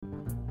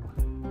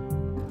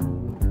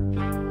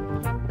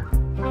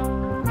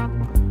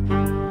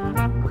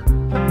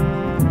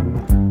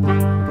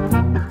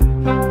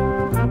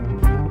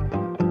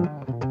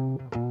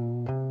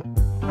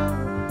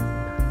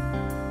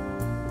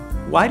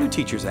Why do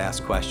teachers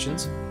ask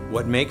questions?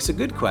 What makes a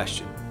good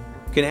question?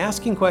 Can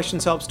asking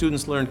questions help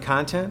students learn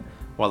content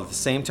while at the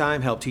same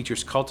time help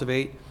teachers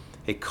cultivate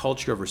a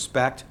culture of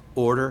respect,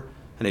 order,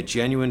 and a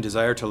genuine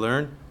desire to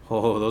learn?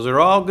 Oh, those are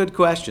all good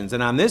questions.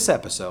 And on this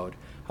episode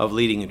of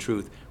Leading in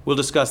Truth, we'll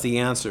discuss the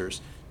answers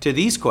to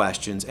these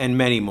questions and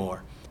many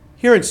more.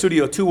 Here in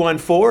Studio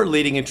 214,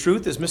 Leading in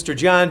Truth, is Mr.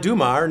 John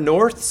Dumar,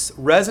 North's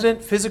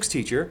resident physics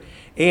teacher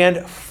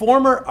and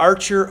former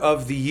Archer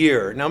of the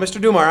Year. Now, Mr.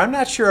 Dumar, I'm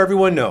not sure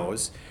everyone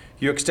knows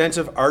your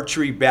extensive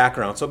archery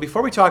background. So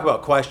before we talk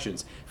about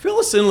questions, fill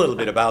us in a little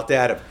bit about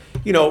that.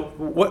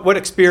 What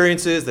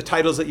experiences, the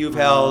titles that you've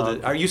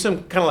held. Are you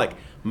some kind of like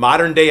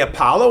modern day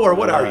Apollo, or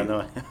what are you?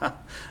 No.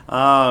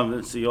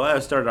 Let's see. Well, I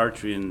started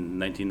archery in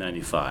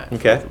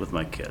 1995 with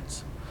my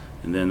kids.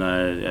 And then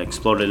I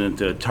exploded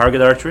into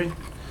target archery.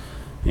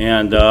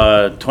 And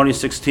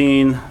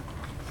 2016,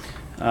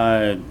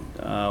 I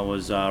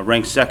was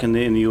ranked second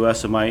in the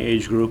U.S. in my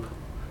age group,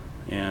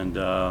 and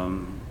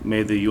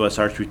made the U.S.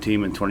 archery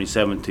team in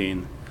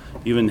 2017.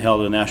 Even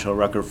held a national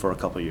record for a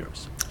couple of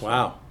years.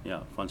 Wow.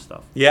 Yeah, fun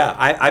stuff.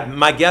 Yeah,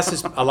 my guess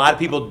is a lot of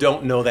people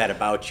don't know that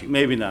about you.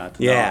 Maybe not.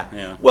 Yeah. No,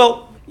 yeah.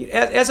 Well,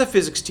 as a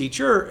physics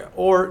teacher,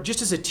 or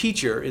just as a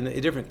teacher in the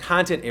different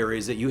content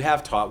areas that you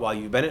have taught while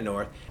you've been at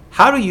North,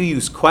 how do you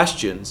use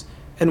questions,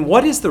 and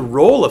what is the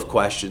role of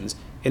questions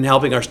in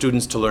helping our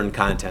students to learn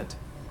content?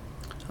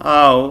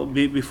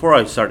 Before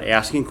I start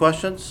asking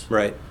questions,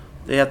 Right.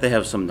 they have to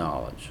have some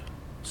knowledge.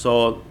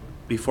 So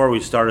before we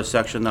start a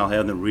section, I'll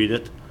have them read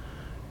it.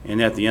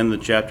 And at the end of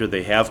the chapter,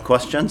 they have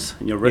questions,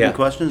 written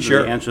questions, sure.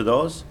 and they answer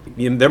those.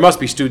 There must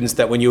be students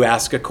that when you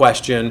ask a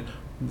question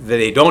that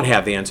they don't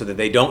have the answer, that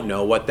they don't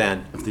know, what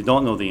then? If they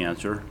don't know the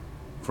answer,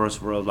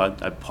 first of all,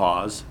 I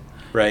pause.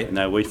 Right. And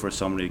I wait for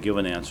somebody to give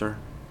an answer.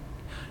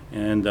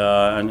 And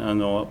I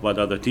know about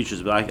other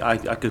teachers, but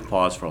I could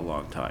pause for a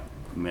long time,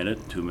 a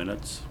minute, 2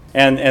 minutes.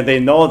 And they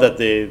know that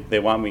they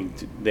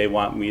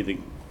want me to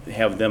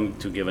have them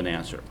to give an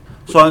answer.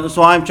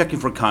 So I'm checking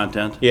for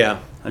content. Yeah.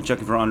 I'm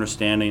checking for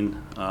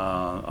understanding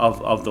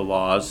of the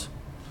laws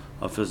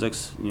of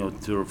physics,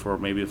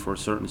 for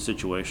certain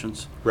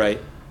situations. Right.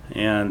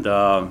 And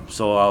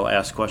so I'll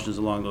ask questions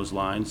along those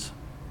lines.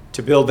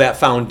 To build that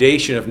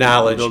foundation of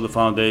knowledge. Build the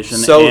foundation.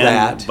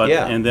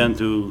 And then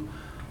to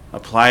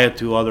apply it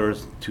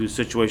to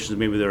situations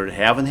maybe they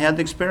haven't had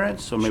the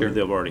experience, or maybe Sure.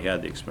 they've already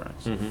had the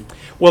experience. Mm-hmm.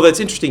 Well, that's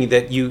interesting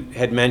that you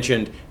had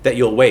mentioned that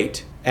you'll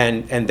wait,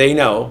 and they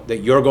know that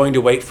you're going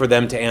to wait for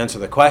them to answer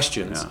the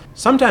questions. Yeah.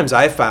 Sometimes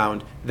I've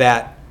found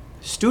that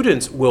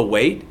students will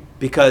wait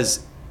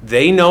because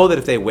they know that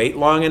if they wait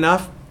long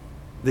enough,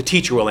 the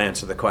teacher will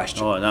answer the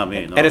question. Oh, not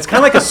me. No. And it's kind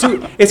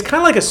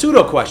of like a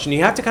pseudo question.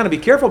 You have to kind of be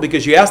careful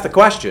because you ask the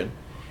question,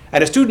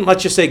 and a student,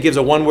 let's just say, gives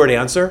a one-word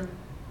answer,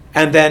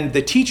 and then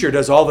the teacher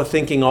does all the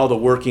thinking, all the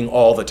working,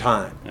 all the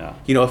time.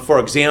 Yeah. For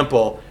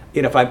example,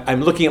 if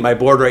I'm looking at my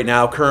board right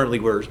now, currently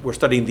we're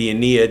studying the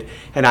Aeneid,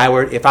 and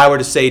if I were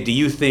to say, do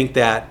you think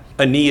that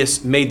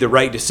Aeneas made the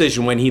right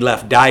decision when he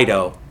left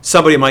Dido?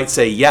 Somebody might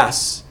say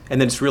yes,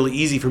 and then it's really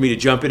easy for me to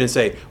jump in and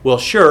say, well,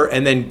 sure,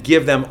 and then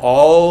give them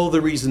all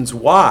the reasons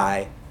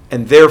why,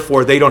 and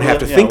therefore they don't have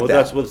to think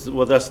that.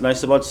 That's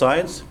nice about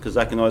science, because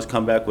I can always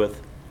come back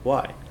with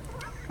why.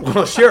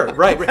 Well, sure,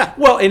 right.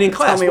 Well, and in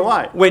class, Tell me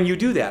why. When you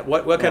do that,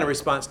 what kind of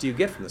response do you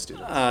get from the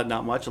student?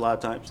 Not much, a lot of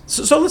times.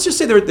 So let's just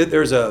say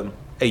there's a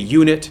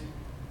unit,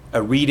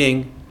 a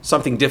reading,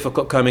 something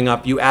difficult coming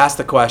up. You ask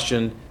the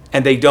question,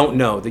 and they don't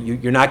know, that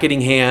you're not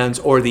getting hands,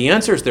 or the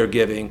answers they're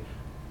giving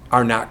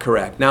are not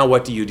correct. Now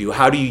what do you do?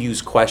 How do you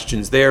use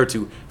questions there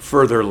to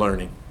further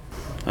learning?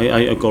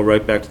 I go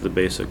right back to the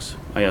basics.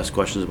 I ask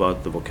questions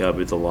about the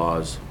vocabulary, the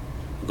laws.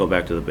 Go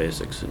back to the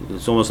basics.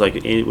 It's almost like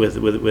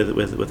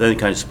with any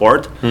kind of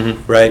sport.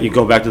 Mm-hmm. Right. You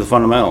go back to the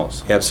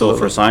fundamentals. Absolutely.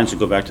 So for science, you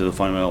go back to the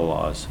fundamental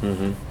laws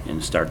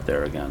and start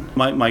there again.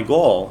 My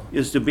goal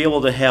is to be able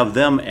to have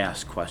them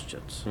ask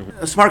questions.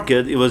 A smart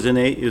kid, it was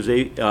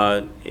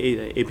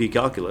AP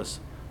Calculus.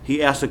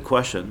 He asked a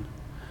question,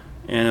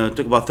 and it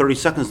took about 30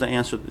 seconds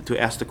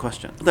to ask the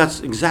question.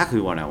 That's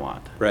exactly what I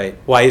want. Right.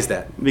 Why is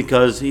that?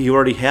 Because he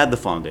already had the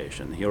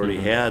foundation. He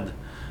already had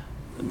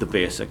the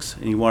basics,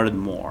 and he wanted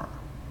more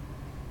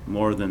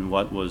than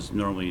what was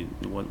normally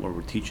what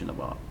we're teaching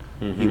about.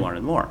 He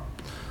wanted more.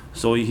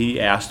 So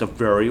he asked a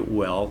very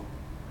well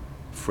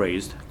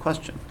phrased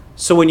question.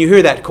 So when you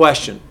hear that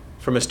question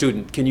from a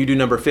student, can you do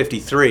number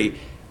 53?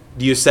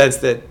 Do you sense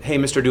that, hey,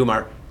 Mr.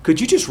 Dumar, could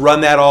you just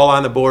run that all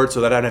on the board so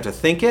that I don't have to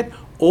think it?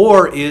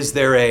 Or is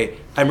there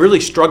I'm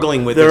really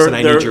struggling with this and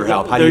I need your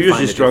help? How do you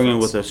find the difference? They're usually struggling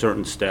with a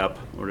certain step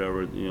or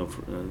whatever,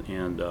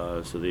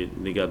 and so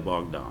they got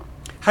bogged down.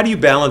 How do you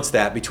balance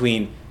that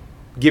between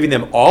giving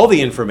them all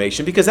the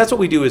information, because that's what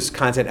we do as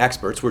content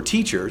experts. We're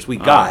teachers, we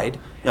guide,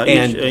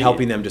 and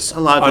helping them to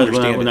a lot of times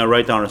understand when I it.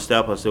 write down a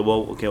step, I say,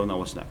 well, now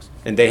what's next?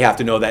 And they have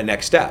to know that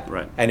next step.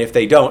 Right. And if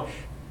they don't,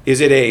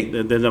 is it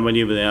a... Then I might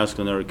even ask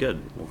another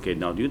kid, okay,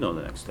 now do you know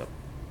the next step?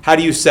 How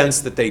do you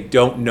sense that they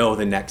don't know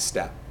the next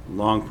step?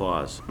 Long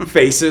pause.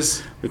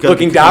 Faces? Because-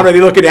 Looking down, are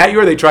they looking at you,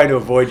 or are they trying to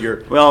avoid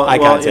your eye Well,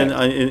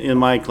 contact? in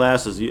my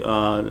classes,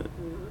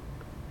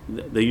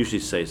 they usually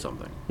say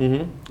something,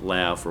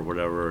 laugh or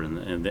whatever,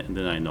 and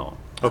then I know.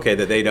 Okay,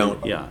 that they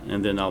don't. Yeah,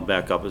 and then I'll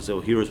back up and say,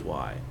 well, here's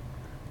why,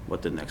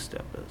 what the next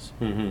step is.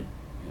 Yeah.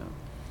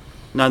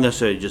 Not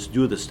necessarily just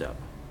do the step,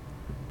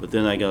 but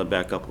then I gotta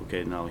back up,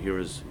 okay, now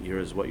here's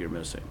what you're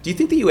missing. Do you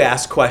think that you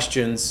ask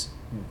questions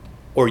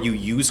or you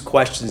use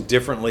questions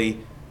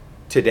differently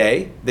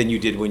today than you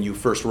did when you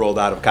first rolled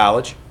out of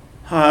college?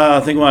 I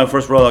think when I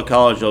first rolled out of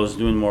college, I was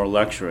doing more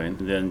lecturing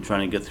and then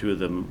trying to get through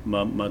the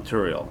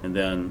material, and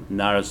then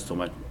not as so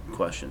much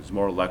questions,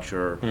 more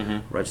lecture,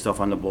 write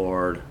stuff on the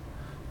board.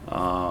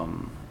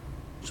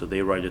 So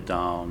they write it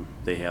down,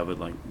 they have it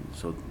like,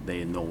 so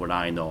they know what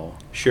I know.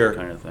 Sure.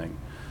 Kind of thing.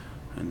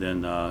 And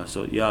then,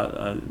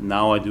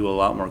 now I do a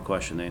lot more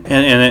questioning.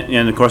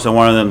 And of course, I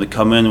wanted them to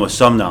come in with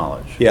some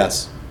knowledge,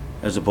 Yes.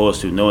 as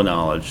opposed to no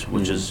knowledge,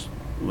 which is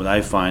what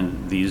I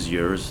find these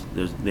years,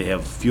 they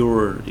have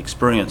fewer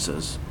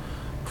experiences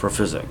for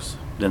physics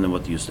than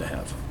what they used to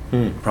have.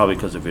 Probably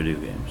because of video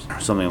games, or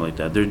something like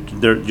that.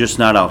 They're just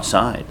not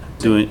outside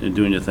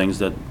doing the things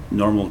that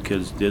normal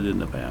kids did in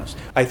the past.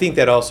 I think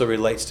that also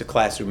relates to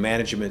classroom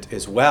management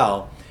as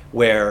well,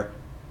 where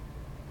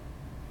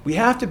we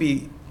have to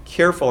be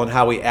careful in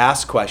how we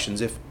ask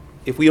questions.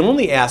 If we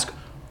only ask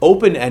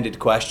open-ended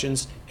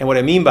questions, and what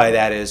I mean by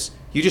that is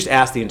you just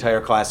ask the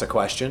entire class a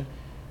question.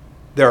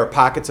 There are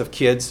pockets of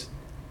kids,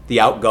 the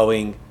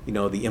outgoing,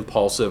 the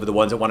impulsive, the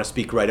ones that want to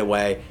speak right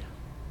away,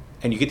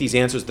 and you get these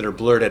answers that are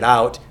blurted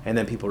out, and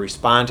then people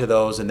respond to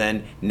those, and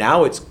then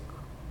now it's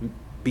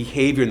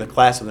behavior in the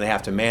classroom they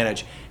have to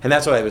manage. And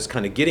that's what I was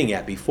kind of getting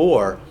at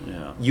before,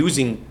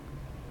 using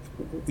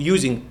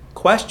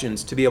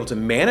questions to be able to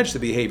manage the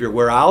behavior,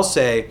 where I'll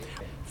say,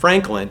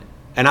 Franklin,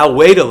 and I'll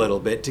wait a little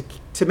bit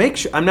to make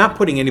sure I'm not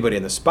putting anybody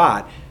on the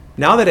spot.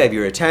 Now that I have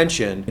your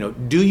attention,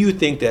 do you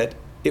think that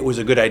it was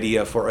a good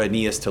idea for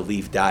Aeneas to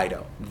leave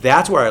Dido?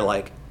 That's where I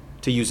like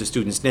to use a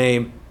student's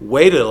name,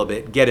 wait a little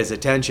bit, get his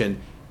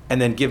attention,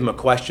 and then give him a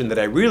question that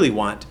I really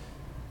want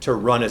to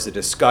run as a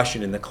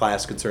discussion in the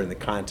class concerning the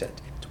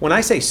content. When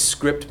I say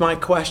script my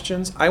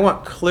questions, I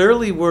want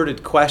clearly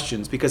worded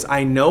questions because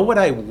I know what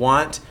I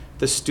want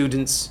the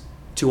students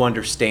to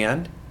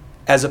understand,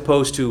 as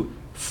opposed to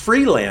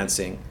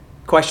freelancing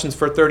questions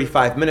for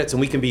 35 minutes and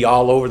we can be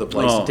all over the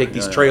place and take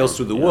these trails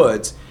through the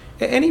woods.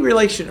 Any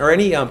relation or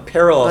any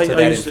parallel to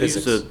that in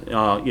physics?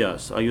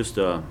 Yes, I used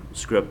to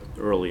script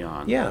early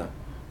on. Yeah.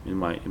 In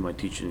my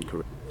teaching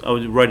career, I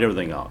would write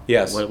everything out.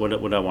 Yes.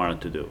 What I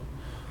wanted to do.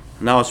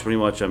 Now it's pretty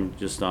much I'm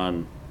just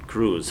on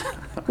cruise.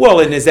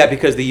 Well, and is that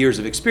because the years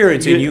of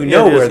experience and where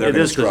they're going to It is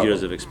because struggle?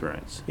 years of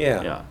experience.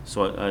 Yeah. Yeah.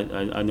 So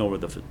I know where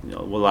what a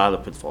lot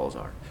of the pitfalls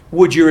are.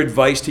 Would your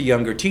advice to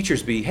younger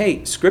teachers be,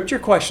 hey, script your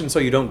questions so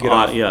you don't get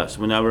off? Yes.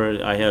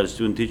 Whenever I had a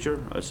student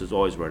teacher, I said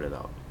always write it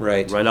out.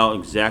 Right. Write out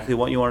exactly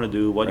what you want to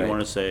do, what you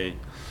want to say,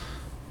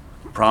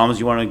 problems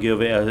you want to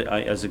give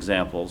as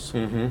examples,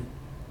 and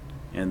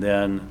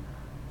then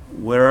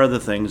where are the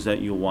things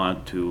that you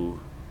want to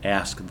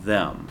ask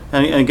them.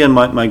 And again,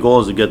 my goal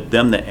is to get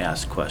them to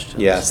ask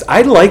questions. Yes,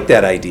 I like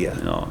that idea.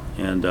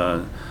 And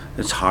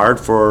it's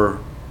hard for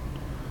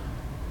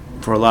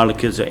a lot of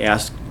kids to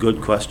ask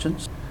good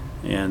questions.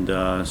 And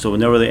so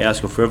whenever they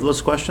ask a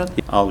frivolous question,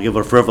 I'll give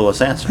a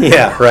frivolous answer.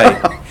 Yeah,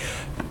 right.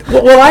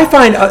 Well, I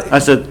find... I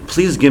said,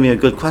 please give me a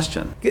good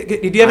question. Do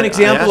you have an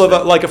example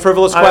of a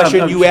frivolous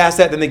question? You ask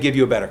that, then they give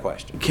you a better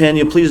question. Can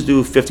you please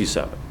do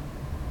 57?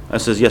 I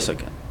says, yes, I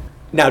can.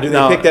 Now, do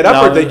they pick that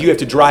up, or do you have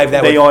to drive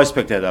that? They always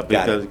pick that up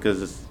Got it.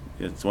 because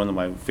it's one of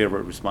my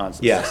favorite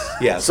responses. Yes,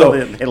 yeah.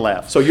 So they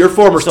laugh. So your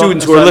former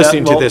students who are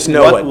listening to this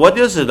know it. What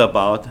is it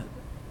about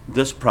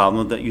this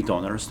problem that you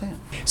don't understand?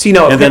 See,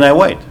 no, and then I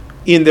wait.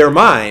 In their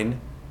mind,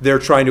 they're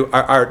trying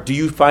to. Do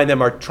you find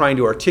them are trying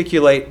to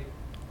articulate?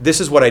 This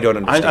is what I don't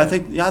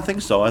understand. I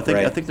think so. I think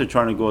Right. they're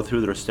trying to go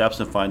through their steps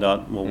and find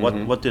out, well,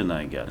 what didn't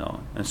I get?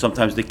 And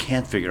sometimes they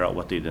can't figure out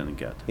what they didn't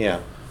get. Yeah.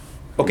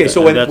 Okay,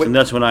 so And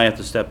that's when I have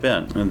to step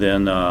in. And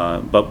then,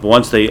 but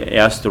once they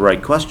ask the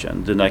right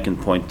question, then I can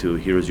point to,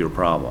 here's your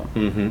problem.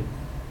 Mm-hmm.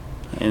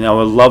 And I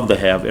would love to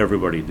have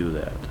everybody do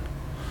that.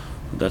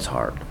 That's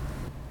hard.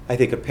 I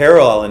think a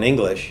parallel in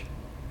English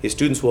is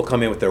students will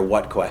come in with their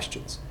what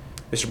questions.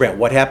 Mr. Brandt,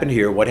 what happened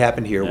here? What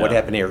happened here? What Yeah.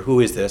 happened here? Who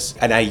is this?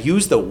 And I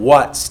use the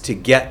whats to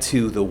get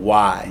to the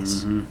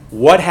whys.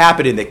 What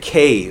happened in the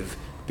cave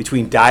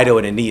between Dido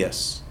and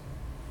Aeneas?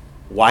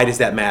 Why does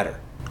that matter?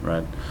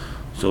 Right.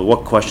 So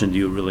what question do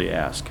you really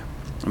ask?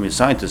 I mean,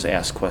 scientists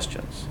ask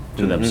questions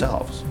to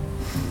themselves.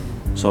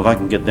 So if I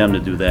can get them to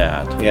do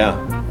that, Yeah.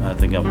 I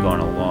think I've gone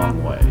a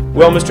long way.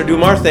 Well, Mr.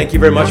 Dumar, thank you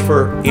very much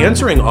for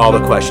answering all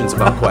the questions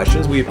about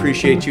questions. We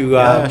appreciate you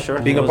Yeah, sure.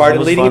 being It a was- part it of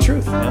was Leading in fun.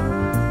 Truth.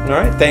 Yeah. All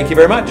right. Thank you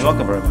very much. You're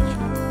welcome very much.